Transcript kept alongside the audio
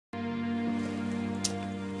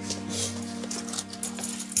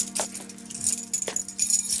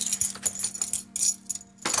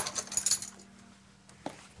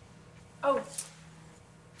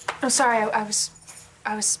sorry. I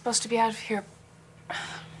was supposed to be out of here.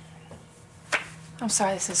 I'm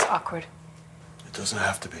sorry, this is awkward. It doesn't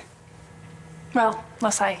have to be. Well,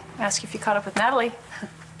 unless I ask you if you caught up with Natalie.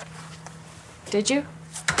 Did you?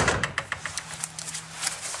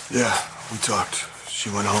 Yeah, we talked. She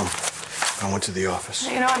went home. I went to the office.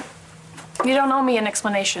 You know, you don't owe me an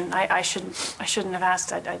explanation. I shouldn't have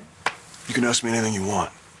asked. You can ask me anything you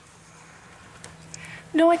want.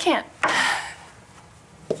 No, I can't.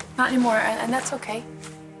 Not anymore, and that's okay.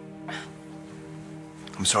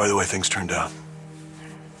 I'm sorry the way things turned out.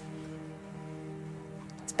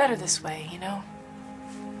 It's better this way, you know?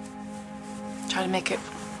 Try to make it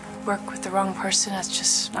work with the wrong person, that's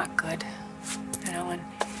just not good. You know, and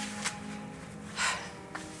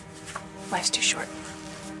life's too short.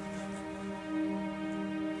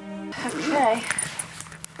 Okay.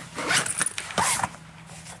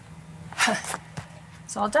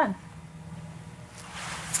 It's all done.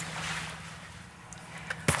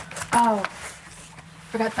 Oh,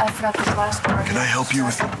 I forgot this last part. Can I help you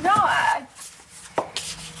with it? No, I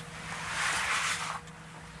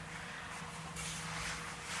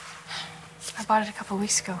bought it a couple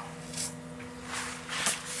weeks ago.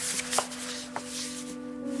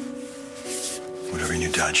 Whatever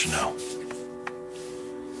your dad should know.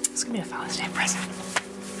 It's gonna be a Father's Day present.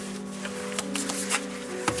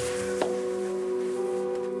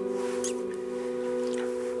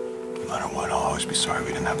 No matter what, I'll always be sorry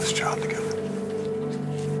we didn't have this child together.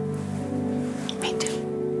 Me too.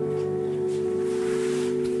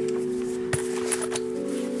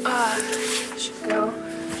 Should go.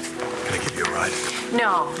 Can I give you a ride?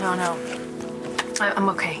 No. I'm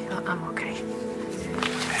okay. I'm okay. Here.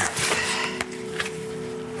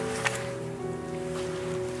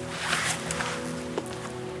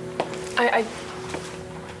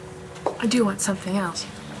 I do want something else.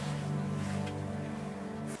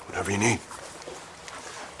 Whatever you need.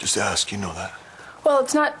 Just ask, you know that. Well,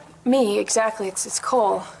 it's not me exactly. It's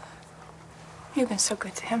Cole. You've been so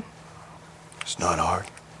good to him. It's not hard.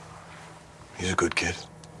 He's a good kid.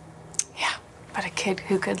 Yeah, but a kid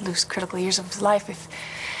who could lose critical years of his life if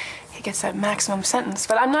he gets that maximum sentence.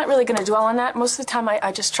 But I'm not really going to dwell on that. Most of the time,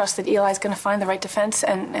 I just trust that Eli's going to find the right defense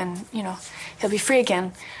and you know, he'll be free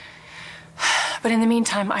again. But in the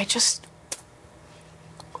meantime,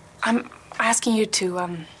 I'm asking you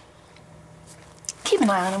to, keep an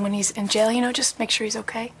eye on him when he's in jail, you know, just make sure he's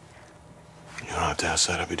okay. You don't have to ask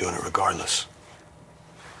that. I'll be doing it regardless.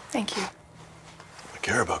 Thank you. I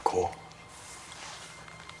care about Cole.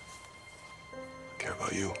 I care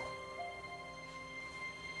about you.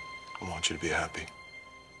 I want you to be happy.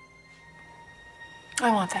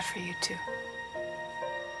 I want that for you, too.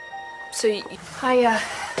 So,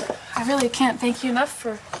 I really can't thank you enough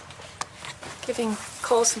for giving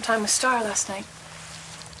Cole some time with Star last night.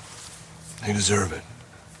 They deserve it.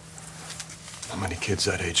 How many kids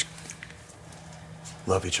that age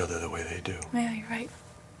love each other the way they do? Yeah, you're right.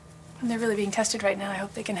 And they're really being tested right now. I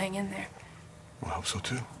hope they can hang in there. Well, I hope so,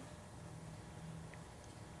 too.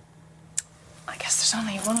 I guess there's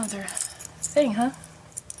only one other thing, huh?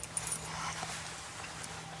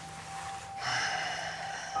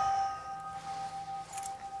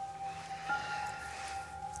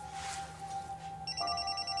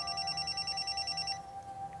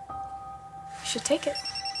 You should take it.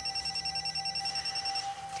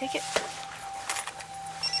 Take it.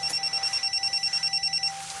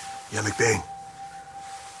 Yeah, McBain.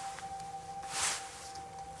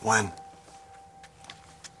 When?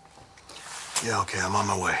 Yeah, okay, I'm on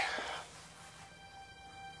my way.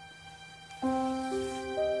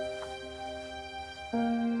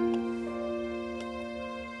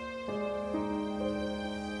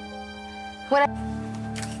 What?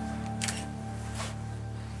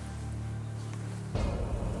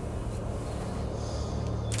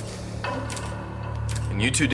 And you two